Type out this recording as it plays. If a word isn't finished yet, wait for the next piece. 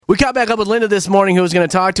We caught back up with Linda this morning, who was going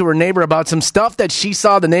to talk to her neighbor about some stuff that she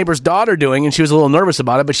saw the neighbor's daughter doing, and she was a little nervous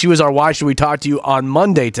about it, but she was our Why Should We Talk to You on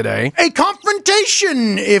Monday today. A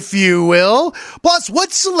confrontation, if you will. Plus,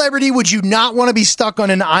 what celebrity would you not want to be stuck on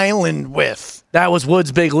an island with? That was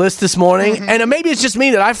Wood's big list this morning, and maybe it's just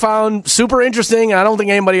me that I found super interesting, and I don't think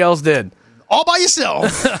anybody else did. All by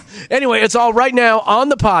yourself. Anyway, it's all right now on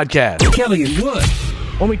the podcast. Kelly and Wood.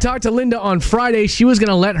 When we talked to Linda on Friday, she was going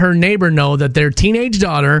to let her neighbor know that their teenage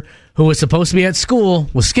daughter, who was supposed to be at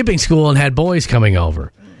school, was skipping school and had boys coming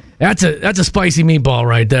over. That's a spicy meatball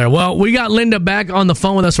right there. Well, we got Linda back on the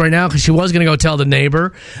phone with us right now because she was going to go tell the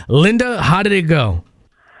neighbor. Linda, how did it go?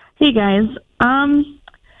 Hey, guys.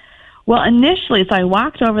 Well, initially, so I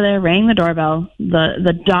walked over there, rang the doorbell.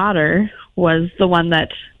 The daughter was the one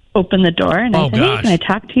that opened the door, and I said, hey, can I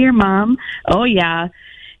talk to your mom? Oh, yeah.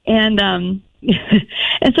 And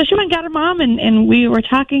and so she went and got her mom, and we were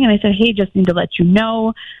talking, and I said, hey, just need to let you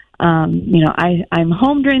know, I'm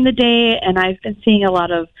home during the day, and I've been seeing a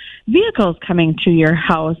lot of vehicles coming to your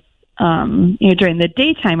house, during the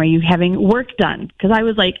daytime. Are you having work done? Because I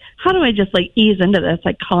was like, how do I just ease into this,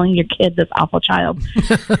 calling your kid this awful child?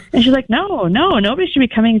 And she's like, no, nobody should be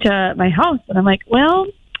coming to my house. And I'm like, well,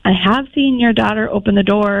 I have seen your daughter open the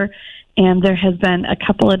door, and there has been a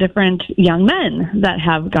couple of different young men that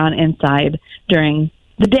have gone inside during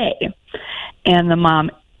the day. And the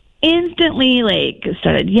mom instantly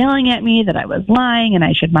started yelling at me that I was lying and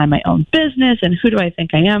I should mind my own business, and who do I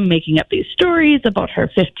think I am making up these stories about her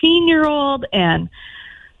 15-year-old? And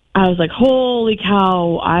I was like, holy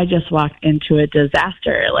cow, I just walked into a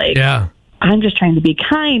disaster. Yeah. I'm just trying to be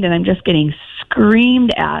kind, and I'm just getting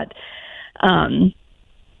screamed at.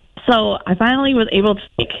 So I finally was able to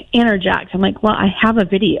interject. I'm like, well, I have a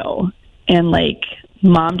video. And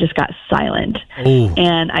mom just got silent. Ooh.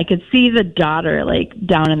 And I could see the daughter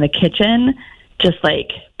down in the kitchen just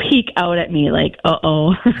peek out at me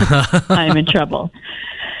uh-oh, I'm in trouble.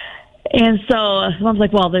 And so mom's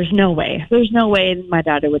like, well, there's no way my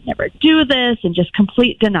daughter would never do this, and just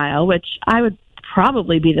complete denial, which I would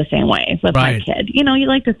probably be the same way with my kid. You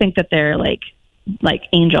like to think that they're like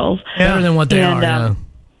angels. Better than what they are, yeah.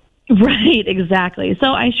 Right, exactly.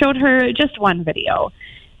 So I showed her just one video,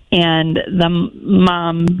 and the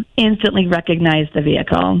mom instantly recognized the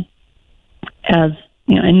vehicle as,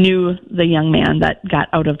 and knew the young man that got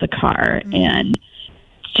out of the car, and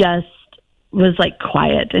just was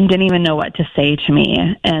quiet and didn't even know what to say to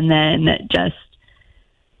me. And then just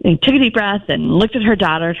took a deep breath and looked at her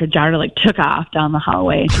daughter. Her daughter took off down the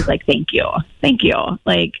hallway, and she's like, thank you.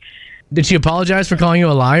 Did she apologize for calling you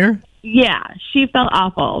a liar? Yeah, she felt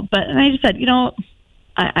awful. And I just said,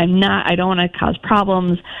 I don't want to cause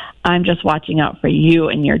problems. I'm just watching out for you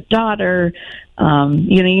and your daughter.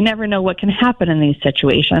 You never know what can happen in these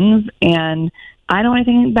situations, and I don't want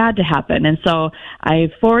anything bad to happen. And so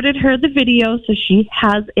I forwarded her the video, so she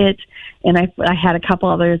has it. And I had a couple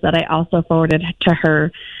others that I also forwarded to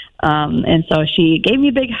her. And so she gave me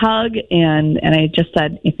a big hug, and I just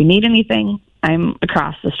said, if you need anything, I'm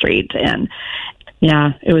across the street. And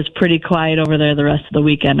yeah, it was pretty quiet over there the rest of the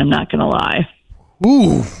weekend, I'm not going to lie.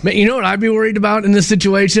 Ooh. You know what I'd be worried about in this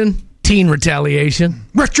situation? Teen retaliation.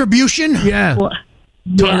 Retribution? Yeah. Well,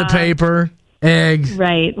 toilet paper, eggs.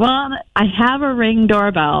 Right. Well, I have a Ring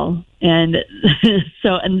doorbell, and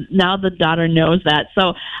and now the daughter knows that.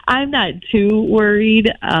 So I'm not too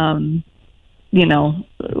worried.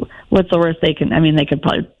 What's the worst they can? I mean, they could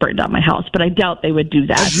probably burn down my house, but I doubt they would do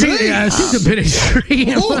that. Yeah, it seems a bit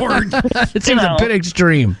extreme. Lord. It seems a bit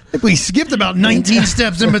extreme. I think we skipped about 19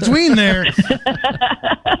 steps in between there.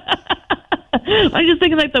 I'm just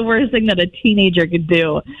thinking the worst thing that a teenager could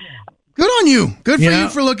do. Good on you. Good for you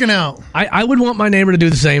for looking out. I would want my neighbor to do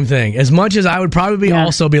the same thing. As much as I would probably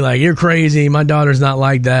also be like, you're crazy, my daughter's not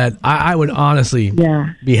like that. I would honestly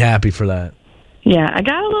be happy for that. Yeah, I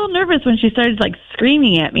got a little nervous when she started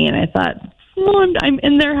screaming at me, and I thought, well, I'm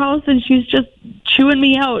in their house and she's just chewing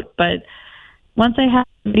me out. But once I had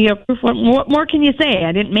video proof, what more can you say?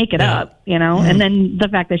 I didn't make it up, Mm-hmm. And then the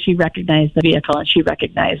fact that she recognized the vehicle and she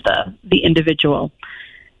recognized the individual.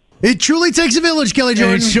 It truly takes a village, Kelly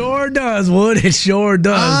Jordan. It sure does, Wood. It sure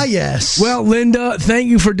does. Ah, yes. Well, Linda, thank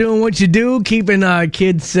you for doing what you do, keeping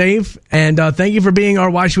kids safe, and thank you for being our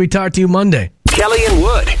Why Should We Talk to You Monday. Kelly and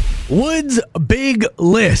Wood. Wood's big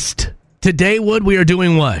list. Today, Wood, we are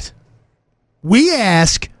doing what? We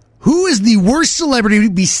ask, who is the worst celebrity to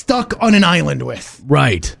be stuck on an island with?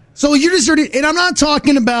 Right. So you just heard it, and I'm not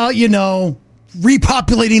talking about,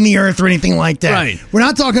 repopulating the earth or anything like that. Right. We're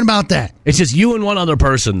not talking about that. It's just you and one other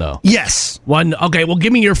person, though. Yes. One. Okay, well,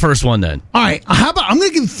 give me your first one then. All right. How about I'm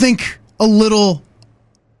going to think a little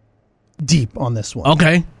deep on this one.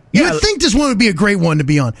 Okay. You would think this one would be a great one to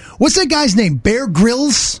be on. What's that guy's name? Bear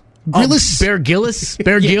Grylls? Grillis? Bear Gillis?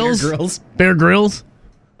 Bear Grylls? Bear Grylls?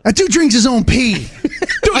 That dude drinks his own pee.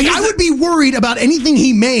 I would be worried about anything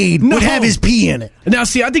he made would have his pee in it. Now,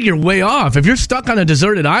 see, I think you're way off. If you're stuck on a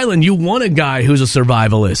deserted island, you want a guy who's a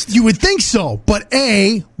survivalist. You would think so. But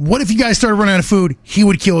A, what if you guys started running out of food? He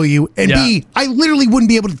would kill you. And B, I literally wouldn't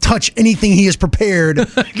be able to touch anything he has prepared.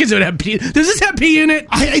 Because it would have pee. Does this have pee in it?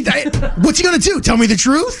 What's he going to do? Tell me the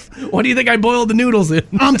truth? What do you think I boiled the noodles in?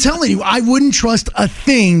 I'm telling you, I wouldn't trust a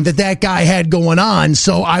thing that guy had going on.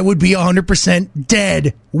 So I would be 100%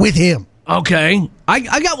 dead with him. Okay.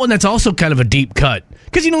 I got one that's also kind of a deep cut.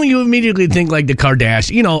 Because, you immediately think like the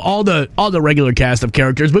Kardashians, all the regular cast of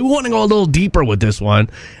characters, but we want to go a little deeper with this one.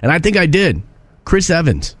 And I think I did. Chris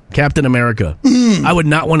Evans, Captain America. I would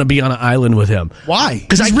not want to be on an island with him. Why?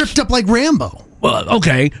 Because he's ripped up like Rambo. Well,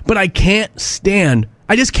 okay, but I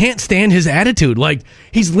just can't stand his attitude. Like,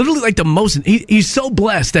 he's literally like the most, he's so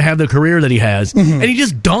blessed to have the career that he has, and he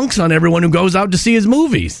just dunks on everyone who goes out to see his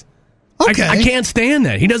movies. Okay. I can't stand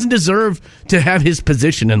that. He doesn't deserve to have his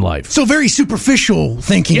position in life. So very superficial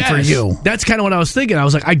thinking for you. That's kind of what I was thinking. I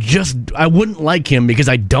was like, I wouldn't like him because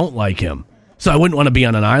I don't like him. So I wouldn't want to be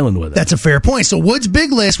on an island with him. That's a fair point. So Wood's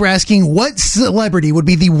big list, we're asking what celebrity would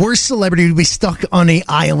be the worst celebrity to be stuck on an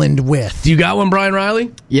island with? Do you got one, Brian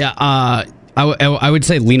Riley? Yeah, I would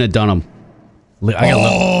say Lena Dunham. I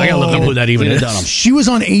gotta look up who that even is. Dunham. She was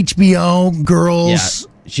on HBO, Girls. Yeah.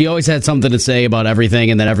 She always had something to say about everything,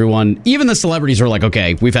 and then everyone, even the celebrities, were like,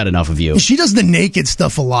 okay, we've had enough of you. She does the naked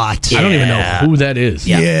stuff a lot. I don't even know who that is.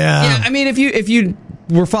 Yeah. I mean, if you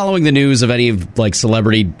were following the news of any of like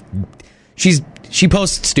celebrity, she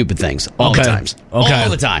posts stupid things all the time. All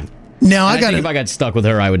the time. Now I think if I got stuck with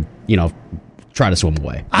her, I would, try to swim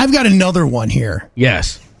away. I've got another one here.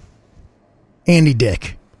 Yes. Andy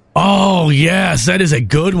Dick. Oh, yes. That is a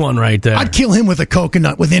good one right there. I'd kill him with a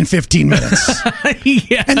coconut within 15 minutes.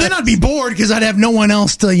 Yes. And then I'd be bored because I'd have no one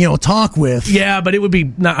else to, talk with. Yeah, but it would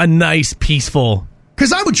be a nice, peaceful...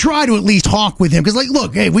 Because I would try to at least talk with him. Because,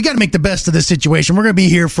 look, hey, we got to make the best of this situation. We're going to be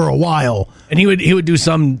here for a while. And he would do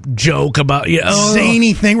some joke about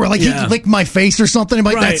zany thing where he could lick my face or something. I'm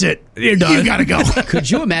like, that's it. You're done. You got to go. Could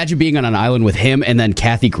you imagine being on an island with him and then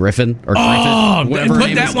Kathy Griffin or Griffith?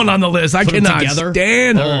 Put that one on the list. I cannot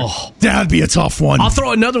stand her. That'd be a tough one. I'll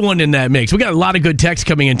throw another one in that mix. We got a lot of good texts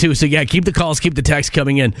coming in too. So yeah, keep the calls, keep the texts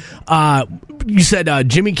coming in. You said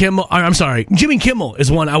Jimmy Kimmel. I'm sorry, Jimmy Kimmel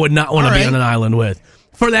is one I would not want to be on an island with.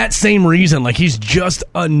 For that same reason, he's just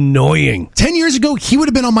annoying. 10 years ago, he would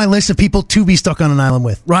have been on my list of people to be stuck on an island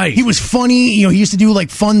with. Right. He was funny. He used to do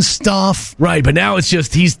fun stuff. Right, but now it's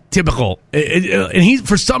just he's typical. And he,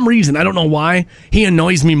 for some reason, I don't know why, he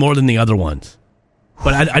annoys me more than the other ones.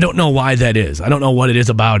 But I don't know why that is. I don't know what it is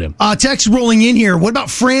about him. Text rolling in here. What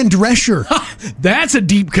about Fran Drescher? That's a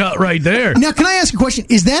deep cut right there. Now, can I ask a question?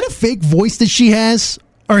 Is that a fake voice that she has?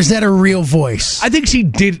 Or is that a real voice? I think she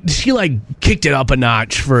did. She kicked it up a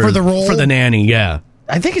notch for the role, for the nanny. Yeah,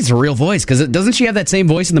 I think it's a real voice because doesn't she have that same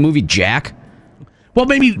voice in the movie Jack? Well,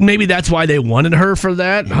 maybe that's why they wanted her for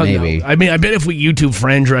that. Maybe. I mean, I bet if we YouTube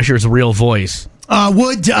Fran Drescher's real voice.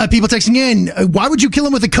 People texting in, why would you kill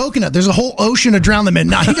him with a coconut? There's a whole ocean to drown them in.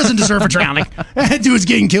 Nah, he doesn't deserve a drowning. That dude's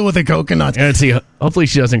getting killed with a coconut. Yeah, let's see. Hopefully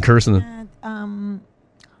she doesn't curse in the...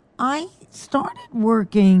 I started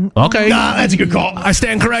working. Okay. That's a good call. I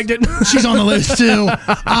stand corrected. She's on the list, too.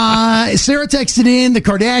 Sarah texted in the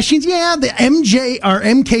Kardashians. Yeah, the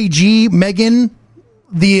MKG, Megan...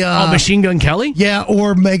 Machine Gun Kelly? Yeah,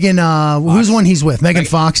 or Megan, who's the one he's with? Megan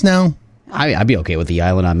Fox now? I'd be okay with the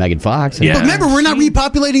island on Megan Fox. Yeah. But remember, we're not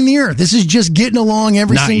repopulating the earth. This is just getting along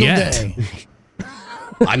every single day.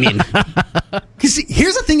 I mean,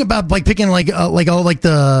 here's the thing about picking all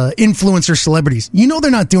the influencer celebrities.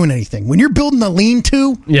 They're not doing anything. When you're building a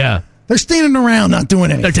lean-to, they're standing around not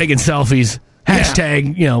doing anything. They're taking selfies.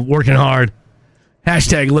 Hashtag, working hard.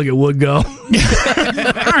 Hashtag look at Wood go. All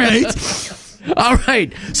right. All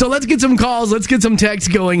right, so let's get some calls. Let's get some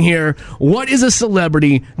texts going here. What is a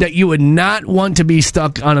celebrity that you would not want to be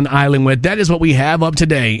stuck on an island with? That is what we have up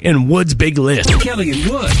today in Wood's Big List. Kelly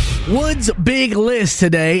and Wood. Wood's Big List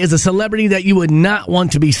today is a celebrity that you would not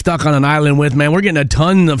want to be stuck on an island with. Man, we're getting a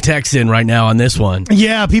ton of texts in right now on this one.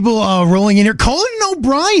 Yeah, people rolling in here. Conan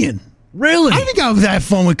O'Brien. Really? I think I would have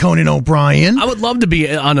fun with Conan O'Brien. I would love to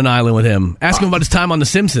be on an island with him. Ask him about his time on The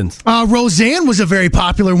Simpsons. Roseanne was a very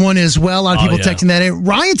popular one as well. A lot of people texting that in.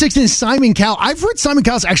 Ryan texted in Simon Cowell. I've heard Simon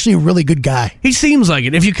Cowell's actually a really good guy. He seems like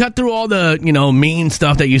it. If you cut through all the mean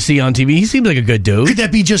stuff that you see on TV, he seems like a good dude. Could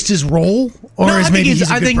that be just his role? Or maybe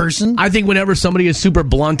he's a good person? I think whenever somebody is super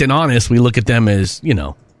blunt and honest, we look at them as,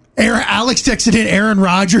 Alex texted in Aaron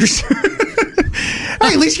Rodgers.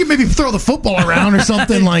 Hey, at least you can maybe throw the football around or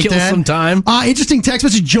something like Kill that. some time. Interesting text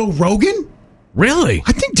message. Joe Rogan. Really?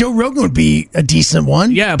 I think Joe Rogan would be a decent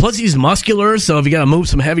one. Yeah. Plus, he's muscular, so if you got to move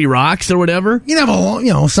some heavy rocks or whatever, You can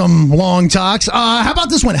have some long talks. How about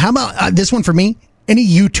this one? How about this one for me? Any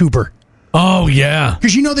YouTuber. Oh, yeah.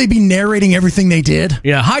 Because they'd be narrating everything they did.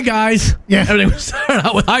 Yeah. Hi, guys. Yeah. Everything was started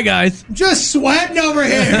out with hi, guys. Just sweating over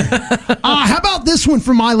here. How about this one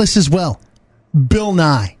for my list as well? Bill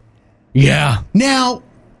Nye. Yeah. Now,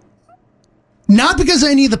 not because of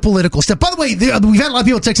any of the political stuff. By the way, we've had a lot of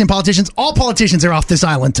people texting politicians. All politicians are off this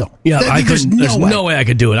island, too. Yeah, There's no way I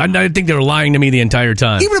could do it. I think they were lying to me the entire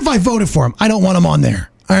time. Even if I voted for him, I don't want him on there.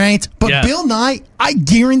 All right? But Yeah. Bill Nye, I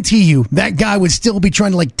guarantee you that guy would still be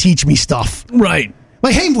trying to, teach me stuff. Right.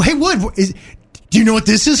 Like, hey, Wood, do you know what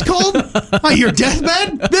this is called? Your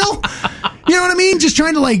deathbed, Bill? You know what I mean? Just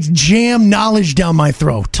trying to, jam knowledge down my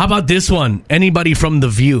throat. How about this one? Anybody from The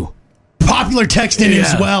View? Popular texting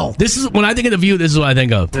as well. This is when I think of The View, this is what I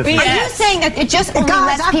think of. Are you saying that it just only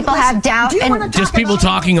lets people have doubt and Just people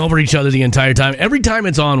talking over each other the entire time. Every time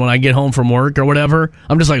it's on when I get home from work or whatever,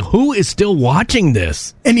 I'm just like, who is still watching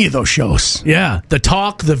this? Any of those shows. Yeah. The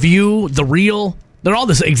Talk, The View, The Real. They're all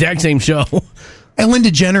the exact same show. Ellen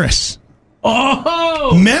DeGeneres.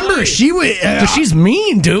 Oh! Remember, nice. she was... she's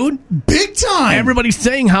mean, dude. Big time. Everybody's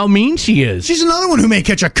saying how mean she is. She's another one who may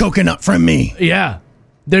catch a coconut from me. Yeah.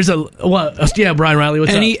 There's Brian Riley,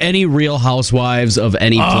 what's up? Any Real Housewives of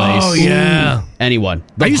any place. Oh, yeah. Anyone.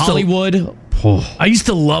 I used to- Hollywood. I used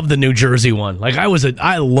to love the New Jersey one.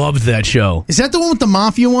 I loved that show. Is that the one with the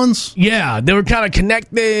mafia ones? Yeah, they were kind of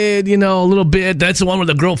connected, a little bit. That's the one where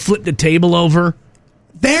the girl flipped the table over.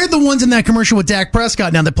 They're the ones in that commercial with Dak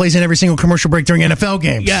Prescott now that plays in every single commercial break during NFL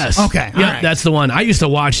games. Yes. Okay. Yeah, that's the one. I used to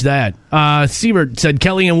watch that. Siebert said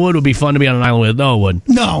Kelly and Wood would be fun to be on an island with. No, it would.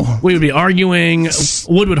 No. We would be arguing.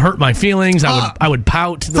 Wood would hurt my feelings. I would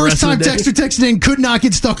pout the First rest time of the day. texter texted in, could not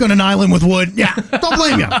get stuck on an island with Wood. Yeah, don't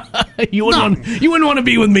blame you. You wouldn't want to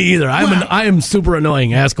be with me either. I am super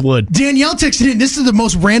annoying. Ask Wood. Danielle texted in, this is the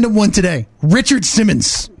most random one today. Richard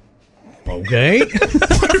Simmons. Okay.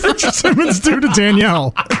 What did Richard Simmons do to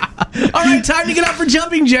Danielle? All right, time to get up for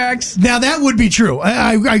jumping jacks. Now, that would be true.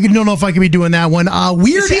 I don't know if I could be doing that one.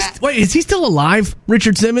 Weird. Is he still alive,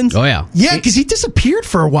 Richard Simmons? Oh, yeah. Yeah, because he disappeared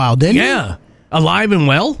for a while, didn't he? Yeah. Alive and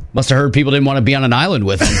well? Must have heard people didn't want to be on an island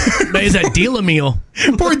with him. Is that deal a meal?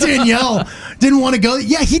 Poor Danielle didn't want to go.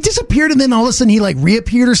 Yeah, he disappeared and then all of a sudden he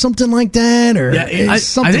reappeared or something like that, or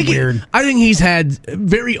something weird. I think he's had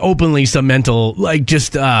very openly some mental,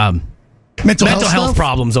 mental health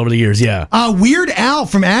problems over the years. Yeah. Weird Al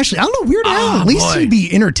from Ashley. I don't know, Weird Al. At least he'd be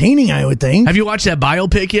entertaining, I would think. Have you watched that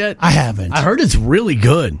biopic yet? I haven't. I heard it's really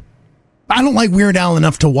good. I don't like Weird Al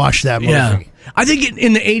enough to watch that movie. Yeah. I think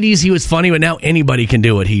in the 80s he was funny, but now anybody can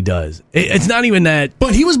do what he does. It's not even that.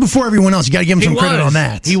 But he was before everyone else. You got to give him some credit on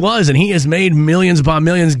that. He was, and he has made millions upon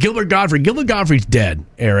millions. Gilbert Gottfried's dead,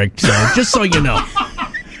 Eric. So just so you know.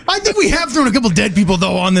 I think we have thrown a couple dead people,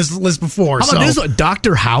 though, on this list before. How about this one?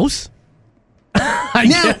 Dr. House? I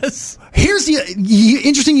guess. Here's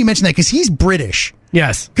interesting you mentioned that because he's British.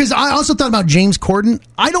 Yes. Because I also thought about James Corden.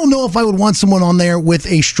 I don't know if I would want someone on there with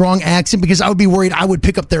a strong accent because I would be worried I would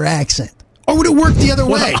pick up their accent. Or would it work the other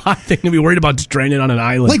way? I think to be worried about stranded on an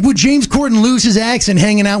island. Like, would James Corden lose his accent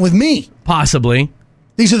hanging out with me? Possibly.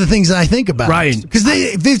 These are the things that I think about. Right. Because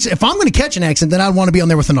if I'm going to catch an accent, then I'd want to be on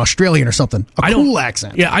there with an Australian or something. A cool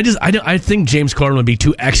accent. Yeah, I think James Corden would be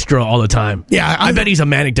too extra all the time. Yeah. I bet he's a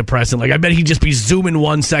manic depressant. I bet he'd just be zooming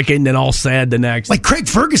 1 second and all sad the next. Like Craig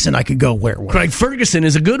Ferguson, I could go where? Craig Ferguson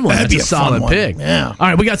is a good one. That'd That's be a solid pick. Yeah. All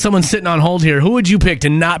right, we got someone sitting on hold here. Who would you pick to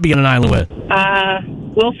not be on an island with?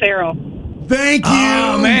 Will Ferrell. Thank you.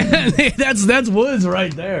 Oh, man. that's Woods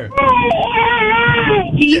right there.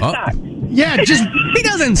 He sucks. Yeah, he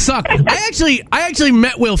doesn't suck. I actually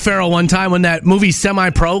met Will Ferrell one time when that movie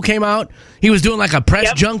Semi-Pro came out. He was doing like a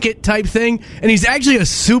press junket type thing, and he's actually a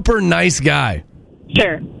super nice guy.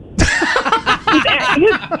 Sure.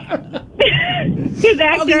 His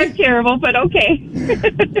acting is terrible, but okay.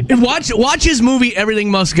 Watch his movie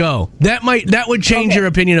Everything Must Go. That would change your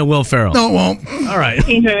opinion of Will Ferrell. No, it won't. All right.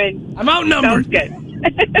 I'm outnumbered. Sounds good.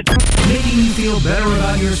 Making you feel better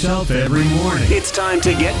about yourself every morning. It's time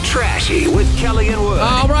to get trashy with Kelly and Wood.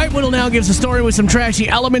 All right, Whittle now gives a story with some trashy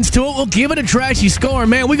elements to it. We'll give it a trashy score.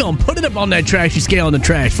 Man, we're going to put it up on that trashy scale in the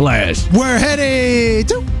Trash Flash. We're headed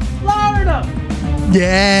to Florida.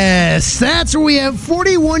 Yes, that's where we have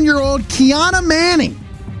 41-year-old Kiana Manning.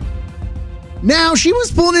 Now, she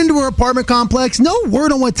was pulling into her apartment complex. No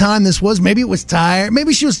word on what time this was. Maybe it was tired.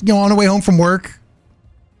 Maybe she was on her way home from work.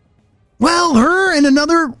 Well, her and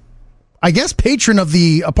another I guess, patron of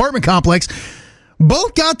the apartment complex,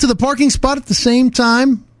 both got to the parking spot at the same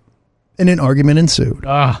time, and an argument ensued.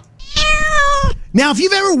 Now, if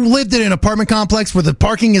you've ever lived in an apartment complex where the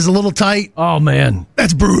parking is a little tight, oh, man.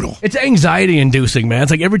 That's brutal. It's anxiety-inducing, man.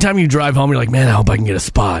 It's like every time you drive home, you're like, man, I hope I can get a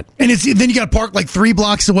spot. And then you got to park like 3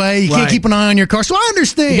 blocks away. You can't keep an eye on your car. So I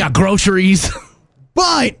understand. You got groceries.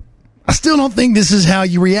 But I still don't think this is how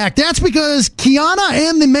you react. That's because Kiana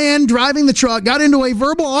and the man driving the truck got into a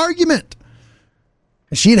verbal argument.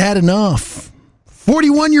 She had had enough.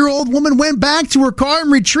 41-year-old woman went back to her car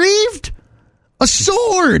and retrieved a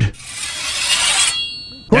sword.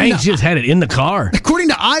 Dang, she just had it in the car. According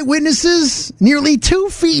to eyewitnesses, nearly 2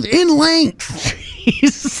 feet in length.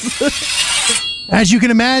 As you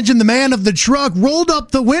can imagine, the man of the truck rolled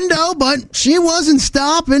up the window, but she wasn't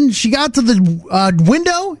stopping. She got to the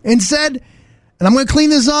window and said, and I'm going to clean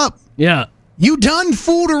this up. Yeah. You done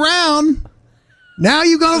fooled around. Now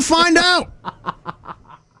you're going to find out.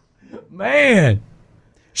 Man.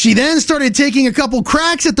 She then started taking a couple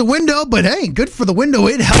cracks at the window, but hey, good for the window.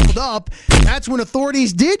 It held up. That's when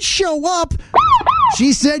authorities did show up.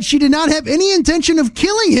 She said she did not have any intention of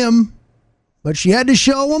killing him, but she had to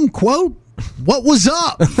show him, quote, what was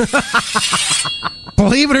up.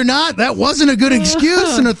 Believe it or not, that wasn't a good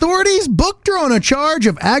excuse, and authorities booked her on a charge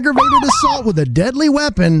of aggravated assault with a deadly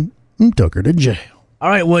weapon and took her to jail. All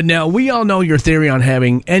right, Wood, now, we all know your theory on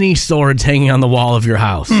having any swords hanging on the wall of your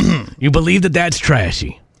house. Mm-hmm. You believe that that's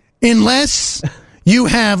trashy. Unless you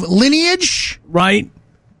have lineage. Right.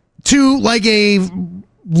 To like a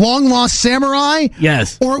long-lost samurai.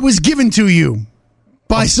 Yes. Or it was given to you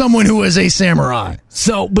by someone who was a samurai.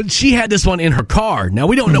 So, but she had this one in her car. Now,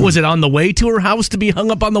 we don't know, was it on the way to her house to be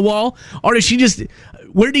hung up on the wall? Or did she just...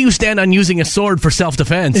 Where do you stand on using a sword for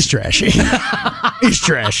self-defense? It's trashy. It's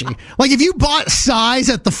trashy. Like, if you bought size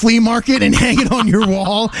at the flea market and hang it on your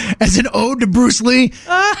wall as an ode to Bruce Lee,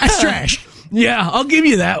 that's trash. Yeah, I'll give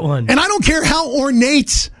you that one. And I don't care how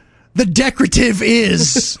ornate the decorative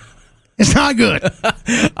is. It's not good.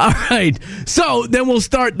 All right. So then we'll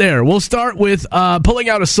start there. We'll start with pulling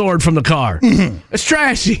out a sword from the car. Mm-hmm. It's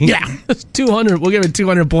trashy. Yeah. 200. We'll give it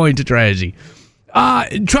 200 points to trashy.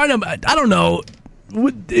 Trying to, I don't know.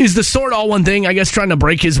 Is the sword all one thing? I guess trying to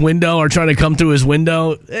break his window or trying to come through his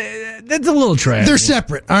window. That's a little trashy. They're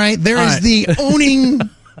separate. All right. There is the owning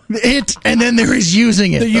it, and then there is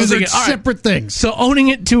using it. Those are separate things. So owning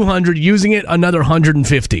it 200, using it another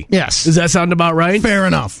 150. Yes. Does that sound about right? Fair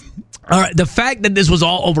enough. All right. The fact that this was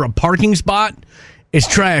all over a parking spot is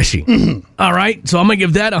trashy. Mm-hmm. All right. So I'm going to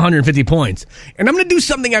give that 150 points. And I'm going to do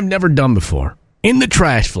something I've never done before. In the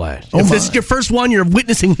Trash Flash. If this is your first one, you're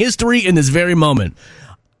witnessing history in this very moment.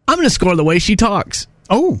 I'm going to score the way she talks.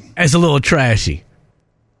 Oh. As a little trashy.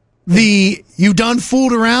 You done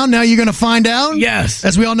fooled around, now you're going to find out? Yes.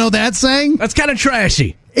 As we all know that saying? That's kind of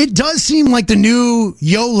trashy. It does seem like the new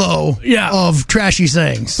YOLO of trashy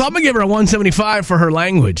sayings. So I'm going to give her a 175 for her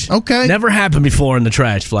language. Okay. Never happened before in the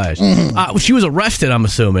Trash Flash. Mm-hmm. She was arrested, I'm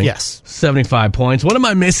assuming. Yes. 75 points. What am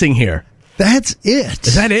I missing here? That's it.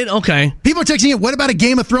 Is that it? Okay. People are texting it. What about a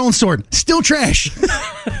Game of Thrones sword? Still trash.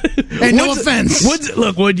 And no offense.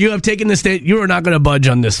 Wood, you have taken this state. You are not going to budge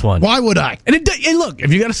on this one. Why would I? And look,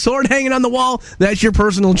 if you got a sword hanging on the wall, that's your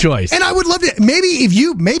personal choice. And I would love to.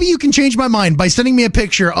 Maybe you can change my mind by sending me a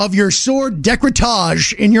picture of your sword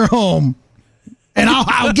decoratage in your home. And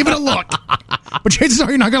I'll give it a look. But chances are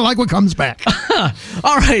you're not going to like what comes back.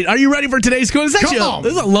 All right. Are you ready for today's score? This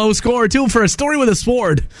is a low score, too. For a story with a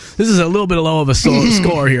sword, this is a little bit low of a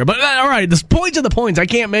score here. But all right. The points are the points. I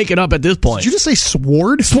can't make it up at this point. Did you just say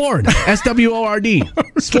sword? Sword. S-W-O-R-D.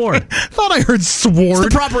 Sword. Thought I heard sword. It's the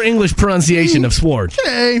proper English pronunciation of sword.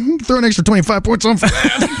 Okay. Throw an extra 25 points on for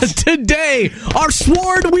that. Today, our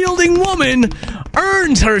sword-wielding woman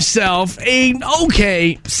earns herself a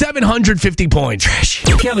 750 points.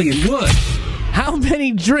 Kelly and Wood. How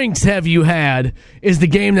many drinks have you had is the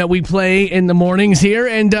game that we play in the mornings here.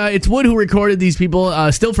 And it's Wood who recorded these people,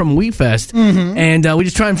 still from WeFest. Mm-hmm. And we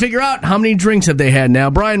just try and figure out how many drinks have they had now.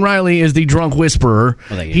 Brian Riley is the drunk whisperer.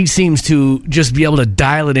 He seems to just be able to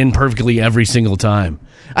dial it in perfectly every single time.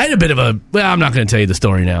 I had a bit of I'm not going to tell you the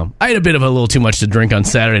story now. I had a bit of a little too much to drink on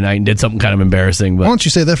Saturday night and did something kind of embarrassing. But why don't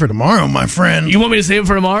you save that for tomorrow, my friend? You want me to save it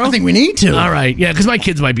for tomorrow? I think we need to. All right. Yeah, because my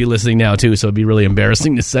kids might be listening now, too, so it'd be really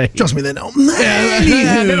embarrassing to say. Trust me, they don't.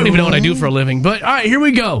 They don't even know what I do for a living. But, all right, here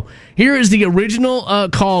we go. Here is the original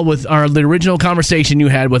call with the original conversation you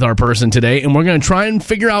had with our person today, and we're going to try and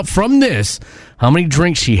figure out from this how many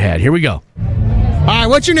drinks she had. Here we go. All right,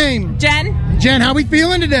 what's your name? Jen. Jen, how we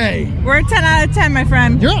feeling today? We're 10 out of 10, my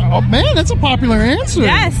friend. Oh, man, that's a popular answer.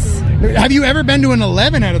 Yes. Have you ever been to an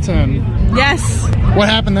 11 out of 10? Yes. What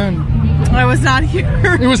happened then? I was not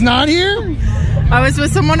here. It was not here? I was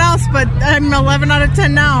with someone else, but I'm 11 out of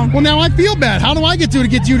 10 now. Well, now I feel bad. How do I get you to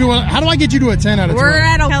a 10 out of 10? We're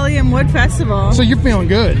at a Kelly and Wood Festival. So you're feeling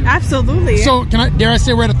good? Absolutely. So dare I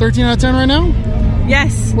say we're at a 13 out of 10 right now?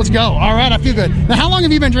 Yes. Let's go. All right, I feel good. Now, how long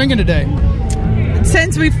have you been drinking today?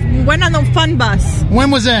 Since we went on the fun bus.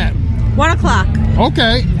 When was that? 1 o'clock.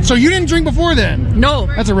 Okay. So you didn't drink before then? No.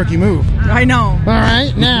 That's a rookie move. I know. All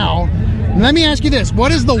right. Now, let me ask you this.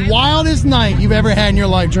 What is the wildest night you've ever had in your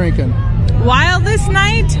life drinking? Wildest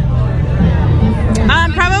night?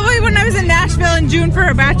 Probably when I was in Nashville in June for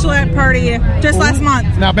a bachelorette party just last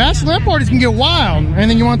month. Now, bachelorette parties can get wild.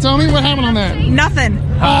 Anything you want to tell me? What happened on that? Nothing.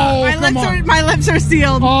 Oh, my lips are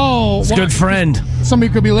sealed. Oh. It's a good friend.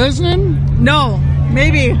 Somebody could be listening? No.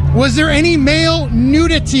 Maybe. Was there any male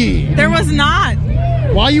nudity? There was not.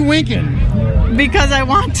 Why are you winking? Because I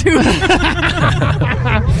want to.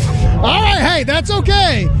 All right, hey, that's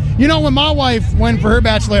okay. You know, when my wife went for her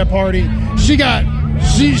bachelorette party,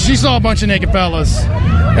 she saw a bunch of naked fellas.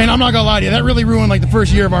 And I'm not going to lie to you, that really ruined like the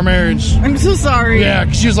first year of our marriage. I'm so sorry. Yeah,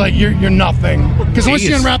 because she was like, you're nothing. Because once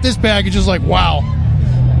she unwrapped this package, it was like, wow.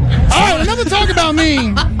 All right, enough to talk about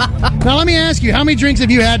me. Now, let me ask you, how many drinks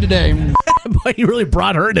have you had today? Boy, you really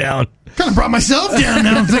brought her down. Kind of brought myself down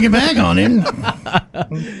now. I'm thinking back on it.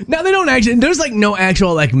 Now, they don't actually, there's like no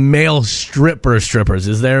actual like male strippers,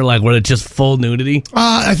 is there? Like where it's just full nudity?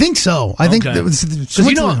 I think so. I think that was.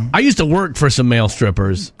 Because I used to work for some male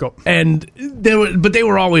strippers, and they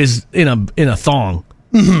were always in a thong.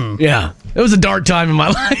 Mm-hmm. Yeah. It was a dark time in my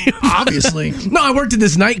life. Obviously. No, I worked at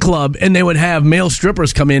this nightclub, and they would have male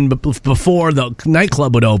strippers come in before the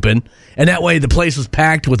nightclub would open, and that way the place was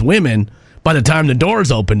packed with women. By the time the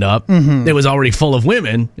doors opened up, it was already full of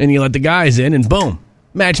women, and you let the guys in, and boom,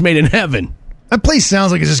 match made in heaven. That place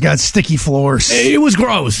sounds like it just got sticky floors. It was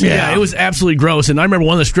gross. Yeah, it was absolutely gross. And I remember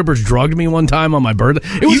one of the strippers drugged me one time on my birthday.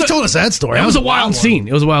 You told us that story. It was a wild scene.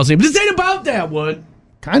 It was a wild scene. But this ain't about that, Wood.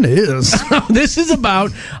 Kind of is. This is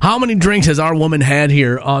about how many drinks has our woman had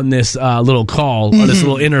here on this little call, or this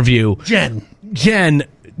little interview. Jen,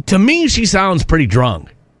 to me, she sounds pretty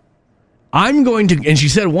drunk. I'm going to, and she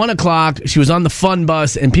said 1 o'clock, she was on the fun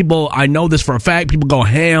bus, and people, I know this for a fact, people go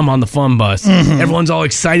ham on the fun bus. Everyone's all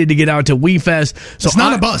excited to get out to WeFest. So it's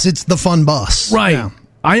not a bus, it's the fun bus. Right. Yeah.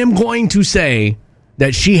 I am going to say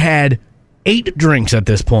that she had 8 drinks at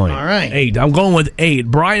this point. All right. 8. I'm going with 8.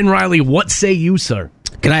 Brian Riley, what say you, sir?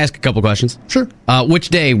 Can I ask a couple questions? Sure. Which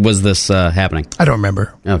day was this happening? I don't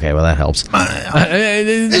remember. Okay, well, that helps.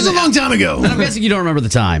 It was a long time ago. And I'm guessing you don't remember the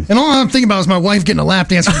time. And all I'm thinking about is my wife getting a lap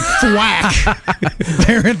dance from thwack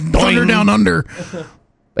there at Thunder Down Under.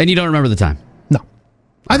 And you don't remember the time? No.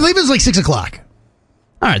 I believe it was like 6 o'clock.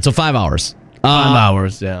 All right, so 5 hours. 5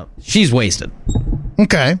 hours, yeah. She's wasted.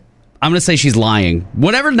 Okay. I'm going to say she's lying.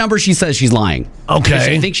 Whatever number she says, she's lying.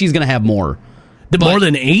 Okay. I think she's going to have more. More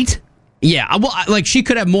than 8? Yeah, well, like she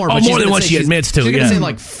could have more. But more than what she admits to. She's going to say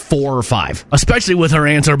like 4 or 5. Especially with her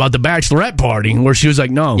answer about the bachelorette party, where she was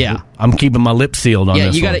like, "No, I'm keeping my lips sealed on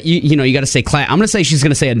this." You got to, you got to say. I'm going to say she's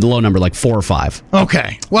going to say a low number, like 4 or 5.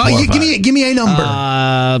 Okay. Well, give me a number.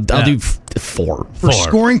 I'll do 4 for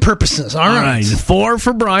scoring purposes. All right. 4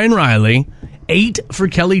 for Brian Riley, 8 for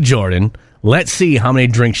Kelly Jordan. Let's see how many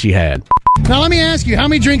drinks she had. Now let me ask you, how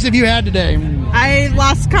many drinks have you had today? I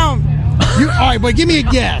lost count. All right, but give me a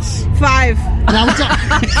guess. 5. Now,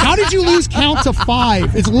 how did you lose count to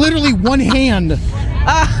 5? It's literally one hand.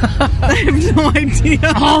 I have no idea.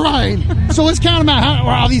 All right, so let's count them out.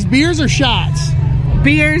 Are these beers or shots?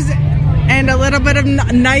 Beers and a little bit of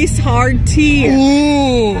nice hard tea.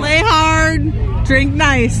 Ooh. Play hard, drink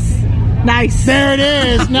nice. Nice. There it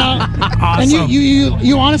is. Now, awesome. And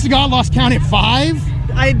you honest to God lost count at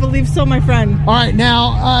 5? I believe so, my friend. All right,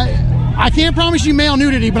 now, I can't promise you male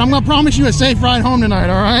nudity, but I'm going to promise you a safe ride home tonight,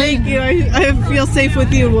 all right? Thank you. I feel safe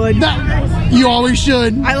with you, Wood. You always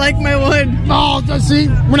should. I like my Wood. Oh, see?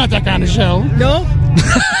 We're not that kind of show. Nope.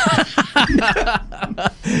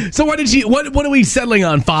 So what are we settling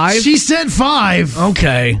on, 5? She said 5.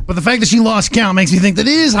 Okay. But the fact that she lost count makes me think that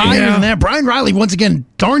it is higher than that. Brian Riley, once again,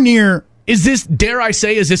 darn near. Is this, dare I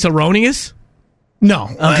say, is this erroneous? No.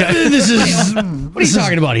 Okay. This is... What are you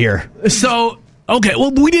talking about here? So... Okay,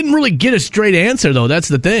 well, we didn't really get a straight answer, though. That's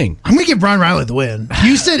the thing. I'm going to give Brian Riley the win.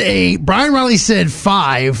 You said 8. Brian Riley said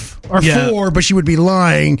 5 or 4, but she would be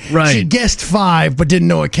lying. Right. She guessed 5, but didn't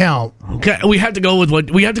know a count. Okay, we have to go with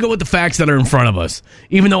the facts that are in front of us,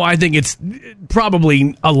 even though I think it's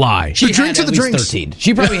probably a lie. She had at least 13.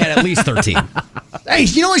 She probably had at least 13. Hey,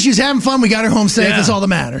 you know what? She was having fun. We got her home safe. That's all that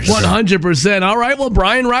matters. 100%. All right, well,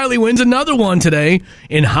 Brian Riley wins another one today.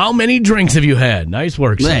 In how many drinks have you had? Nice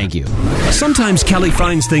work, sir. Thank you. Sometimes Kelly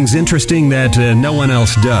finds things interesting that no one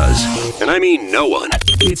else does. And I mean no one.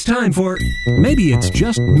 It's time for Maybe It's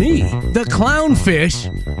Just Me. The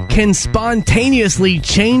clownfish can spontaneously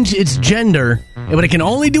change its gender, but it can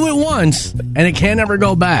only do it once, and it can't ever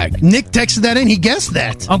go back. Nick texted that in. He guessed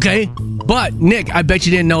that. Okay, but Nick, I bet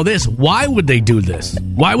you didn't know this. Why would they do this?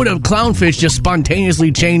 Why would a clownfish just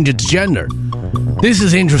spontaneously change its gender? This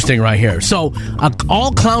is interesting right here. So,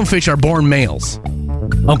 all clownfish are born males.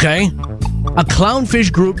 Okay? A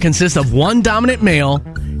clownfish group consists of one dominant male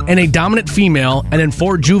and a dominant female, and then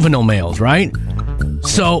 4 juvenile males, right?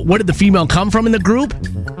 So, where did the female come from in the group?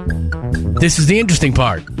 This is the interesting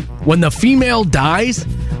part. When the female dies,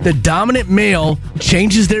 the dominant male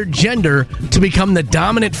changes their gender to become the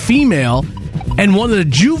dominant female, and one of the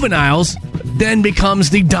juveniles then becomes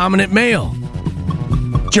the dominant male.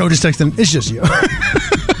 Joe just texted him, it's just you.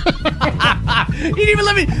 You didn't even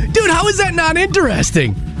let me... Dude, how is that not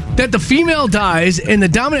interesting? That the female dies, and the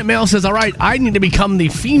dominant male says, all right, I need to become the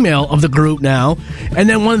female of the group now, and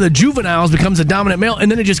then one of the juveniles becomes a dominant male,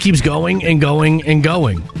 and then it just keeps going and going and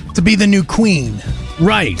going. To be the new queen.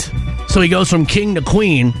 Right. So he goes from king to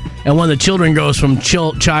queen, and one of the children goes from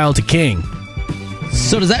child to king.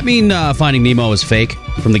 So does that mean Finding Nemo is fake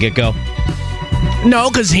from the get-go? No,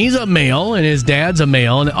 because he's a male, and his dad's a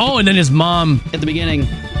male, and then his mom... At the beginning,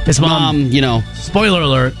 his mom, spoiler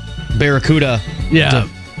alert. Barracuda. Yeah.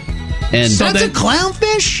 And so that's a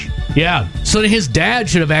clownfish? Yeah. So his dad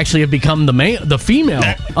should have actually become the female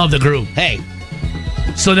of the group. Hey.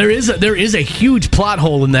 So there is a huge plot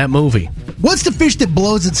hole in that movie. What's the fish that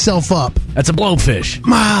blows itself up? That's a blowfish.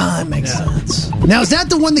 That makes sense. Now, is that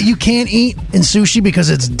the one that you can't eat in sushi because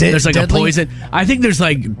it's There's like deadly? a poison. I think there's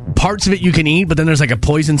like parts of it you can eat, but then there's like a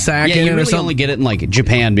poison sac in it you or really something. only get it in like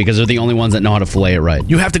Japan because they're the only ones that know how to fillet it right.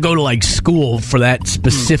 You have to go to like school for that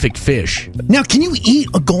specific fish. Now, can you eat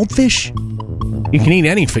a goldfish? You can eat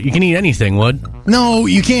any fish. You can eat anything, Wood. No,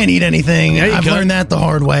 you can't eat anything. Yeah, I've learned that the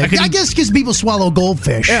hard way. I guess because people swallow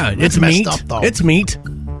goldfish. Yeah, That's it's meat. messed up, though. It's meat.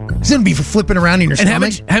 It's going to be for flipping around in your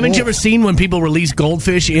stomach. Haven't you ever seen when people release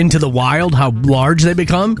goldfish into the wild, how large they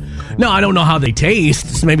become? No, I don't know how they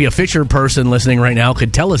taste. So maybe a fisher person listening right now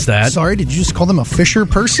could tell us that. Sorry, did you just call them a fisher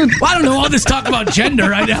person? Well, I don't know all this talk about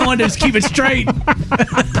gender. I wanted to just keep it straight.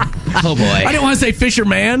 Oh, boy. I didn't want to say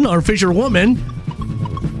fisherman or fisherwoman.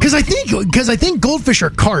 Because I think goldfish are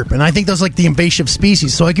carp, and I think those are like the invasive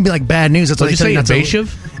species, so it can be like bad news. That's why you say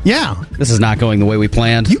invasive? Yeah. This is not going the way we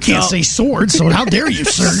planned. You can't say sword, so how dare you,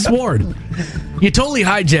 sir? Sword. You totally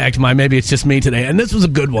hijacked my Maybe It's Just Me today, and this was a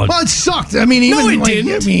good one. Well, it sucked. I mean, even no, it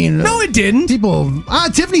didn't. No, it didn't. People,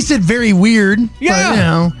 Tiffany said very weird.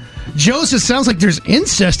 Yeah. But, Joe says, sounds like there's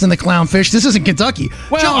incest in the clownfish. This isn't Kentucky.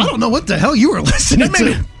 Well, Joe, I don't know what the hell you were listening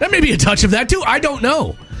to. There may be a touch of that, too. I don't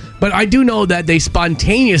know. But I do know that they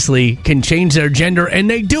spontaneously can change their gender, and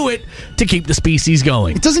they do it to keep the species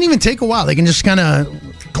going. It doesn't even take a while. They can just kind of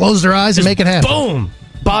close their eyes and make it happen. Boom.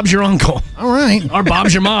 Bob's your uncle. All right. Or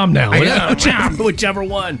Bob's your mom now. Whichever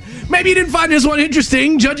one. Maybe you didn't find this one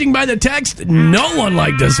interesting. Judging by the text, no one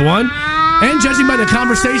liked this one. And judging by the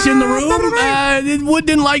conversation in the room, Wood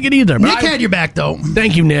didn't like it either. Nick had your back, though.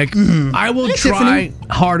 Thank you, Nick. Mm-hmm. I will try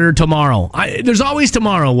harder tomorrow. There's always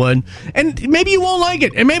tomorrow, Wood. And maybe you won't like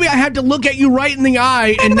it. And maybe I have to look at you right in the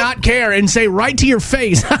eye and not care and say right to your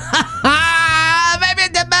face.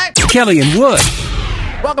 Kelly and Wood.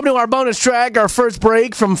 Welcome to our bonus track, our first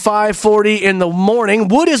break from 5:40 in the morning.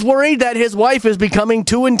 Wood is worried that his wife is becoming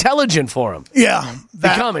too intelligent for him. Yeah.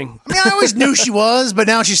 Becoming. I mean, I always knew she was, but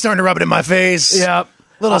now she's starting to rub it in my face. Yeah.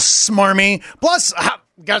 Little smarmy. Plus,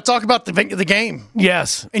 got to talk about the game.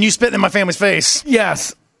 Yes. And you spitting in my family's face.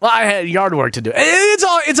 Yes. Well, I had yard work to do.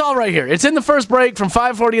 It's all right here. It's in the first break from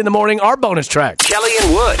 5:40 in the morning, our bonus track. Kelly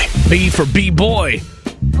and Wood. B for B-boy.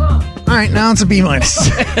 All right, now it's a B-.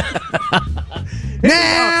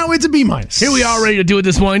 Now it's a B-. Here we are ready to do it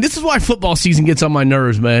this morning. This is why football season gets on my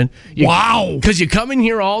nerves, man. Wow. Because you come in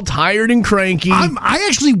here all tired and cranky. I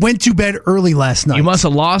actually went to bed early last night. You must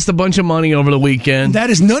have lost a bunch of money over the weekend.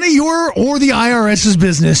 That is none of your or the IRS's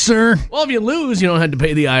business, sir. Well, if you lose, you don't have to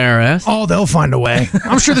pay the IRS. Oh, they'll find a way.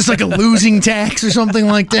 I'm sure there's like a losing tax or something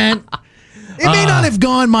like that. It may not have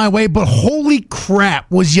gone my way, but holy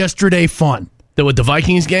crap, was yesterday fun. With the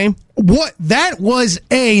Vikings game? What? That was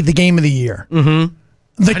the game of the year. Mm-hmm.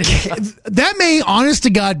 That may, honest to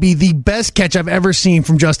God, be the best catch I've ever seen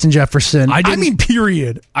from Justin Jefferson. I mean,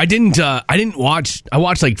 period. I didn't watch. I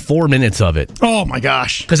watched like 4 minutes of it. Oh my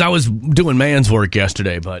gosh! Because I was doing man's work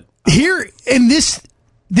yesterday. But here in this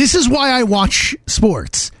this is why I watch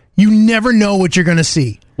sports. You never know what you're going to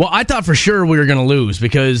see. Well, I thought for sure we were going to lose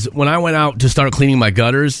because when I went out to start cleaning my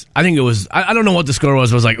gutters, I think it was, I don't know what the score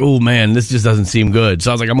was. I was like, oh, man, this just doesn't seem good. So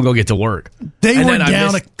I was like, I'm going to go get to work. They were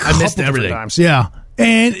down a couple everything. Times. Yeah.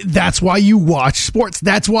 And that's why you watch sports.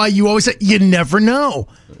 That's why you always say, you never know.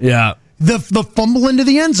 Yeah. The fumble into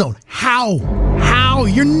the end zone. How?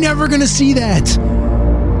 You're never going to see that.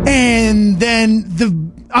 And then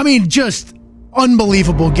just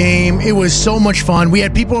unbelievable game. It was so much fun. We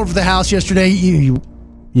had people over the house yesterday.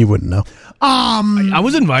 You wouldn't know. I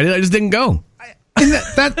was invited. I just didn't go.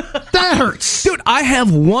 That hurts. Dude, I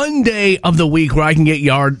have one day of the week where I can get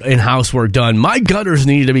yard and housework done. My gutters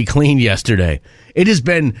needed to be cleaned yesterday. It has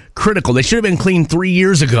been critical. They should have been cleaned 3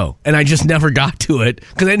 years ago, and I just never got to it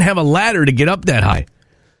because I didn't have a ladder to get up that high.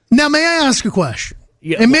 Now, may I ask a question?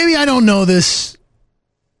 Yeah, and maybe I don't know this.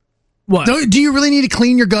 What? Do you really need to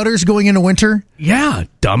clean your gutters going into winter? Yeah,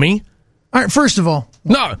 dummy. All right, first of all.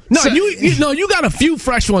 No, you got a few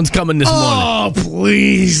fresh ones coming this morning. Oh,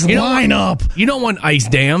 please, line up. You don't want ice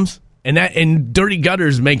dams, and dirty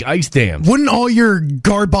gutters make ice dams. Wouldn't all your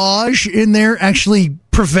garbage in there actually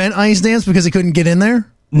prevent ice dams because they couldn't get in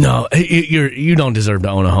there? No, you don't deserve to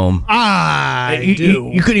own a home. I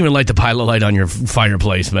do. You couldn't even light the pilot light on your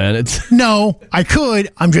fireplace, man. No, I could.